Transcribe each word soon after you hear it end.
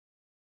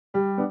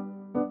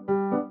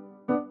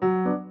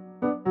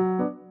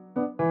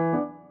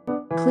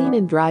Clean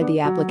and dry the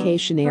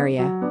application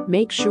area.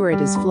 Make sure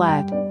it is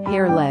flat,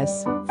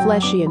 hairless,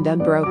 fleshy and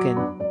unbroken.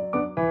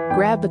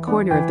 Grab the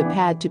corner of the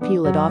pad to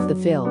peel it off the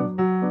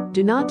film.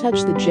 Do not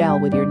touch the gel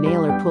with your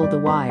nail or pull the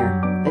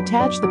wire.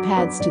 Attach the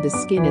pads to the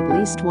skin at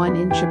least 1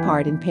 inch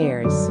apart in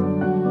pairs.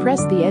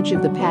 Press the edge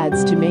of the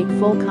pads to make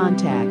full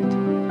contact.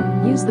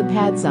 Use the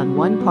pads on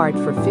one part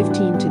for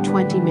 15 to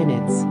 20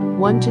 minutes,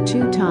 1 to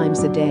 2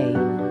 times a day.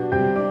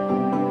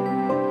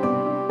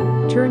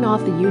 Turn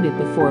off the unit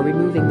before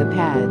removing the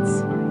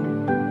pads.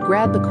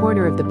 Grab the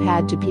corner of the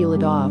pad to peel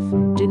it off.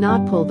 Do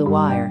not pull the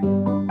wire.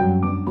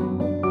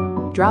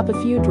 Drop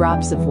a few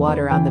drops of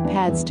water on the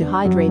pads to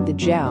hydrate the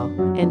gel,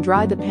 and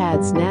dry the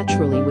pads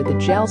naturally with the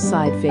gel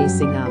side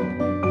facing up.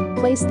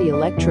 Place the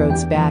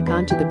electrodes back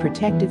onto the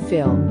protective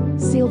film,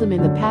 seal them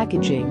in the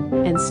packaging,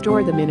 and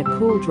store them in a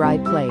cool, dry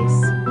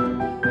place.